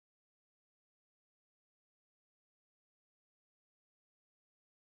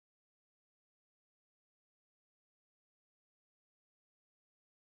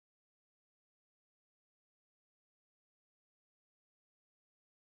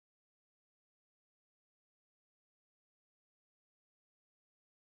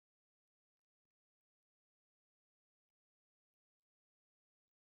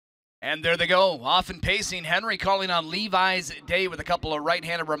And there they go, off and pacing. Henry calling on Levi's Day with a couple of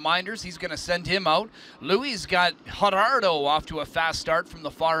right-handed reminders. He's going to send him out. Louis got Gerardo off to a fast start from the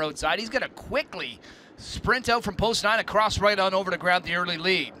far outside. He's going to quickly sprint out from post 9 across right on over to grab the early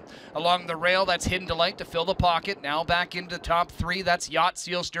lead. Along the rail, that's Hidden Delight to fill the pocket. Now back into the top 3, that's Yacht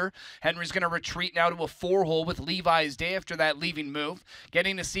Sealster. Henry's going to retreat now to a 4-hole with Levi's Day after that leaving move.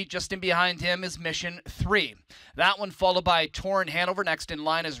 Getting a seat just in behind him is Mission 3. That one followed by Torn Hanover. Next in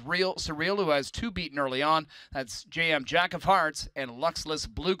line is Real Surreal, who has 2 beaten early on. That's JM Jack of Hearts and Luxless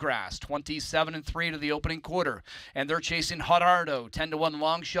Bluegrass, 27-3 to the opening quarter. And they're chasing Gerardo. 10-1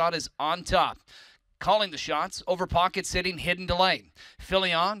 long shot is on top. Calling the shots, over pocket sitting Hidden Delight.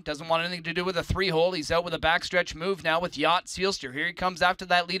 Filion doesn't want anything to do with a 3-hole. He's out with a backstretch move now with Yacht Sealster. Here he comes after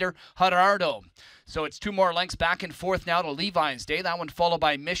that leader, Gerardo. So it's 2 more lengths back and forth now to Levi's Day. That one followed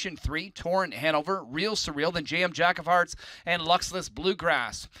by Mission 3, Torrent Hanover, Real Surreal, then JM Jack of Hearts, and Luxless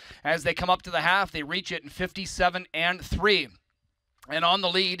Bluegrass. As they come up to the half, they reach it in 57-3. And on the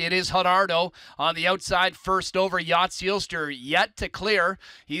lead, it is Gerardo. On the outside, first over, Yacht Sealster yet to clear.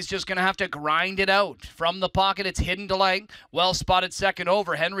 He's just going to have to grind it out. From the pocket, it's Hidden Delight. Well spotted second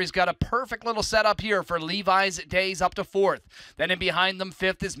over. Henry's got a perfect little setup here for Levi's Days up to 4th. Then in behind them,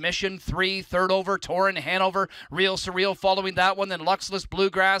 5th is Mission 3. Third over, Torrent Hanover. Real Surreal following that one. Then Luxless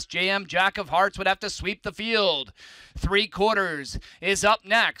Bluegrass. JM Jack of Hearts would have to sweep the field. 3/4 is up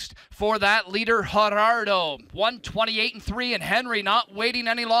next for that leader, Gerardo. 128-3, and Henry not waiting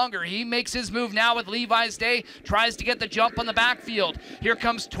any longer. He makes his move now with Levi's Day, tries to get the jump on the backfield. Here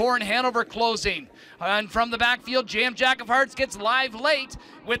comes Torn Hanover closing. And from the backfield, JM Jack of Hearts gets live late.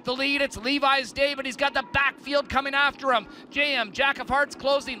 With the lead, it's Levi's Day, but he's got the backfield coming after him. JM Jack of Hearts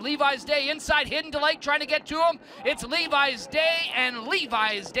closing. Levi's Day inside, Hidden Delight trying to get to him. It's Levi's Day, and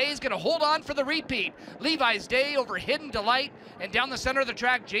Levi's Day is going to hold on for the repeat. Levi's Day over Hidden Delight, and down the center of the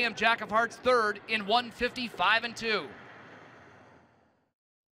track, JM Jack of Hearts third in 155-2.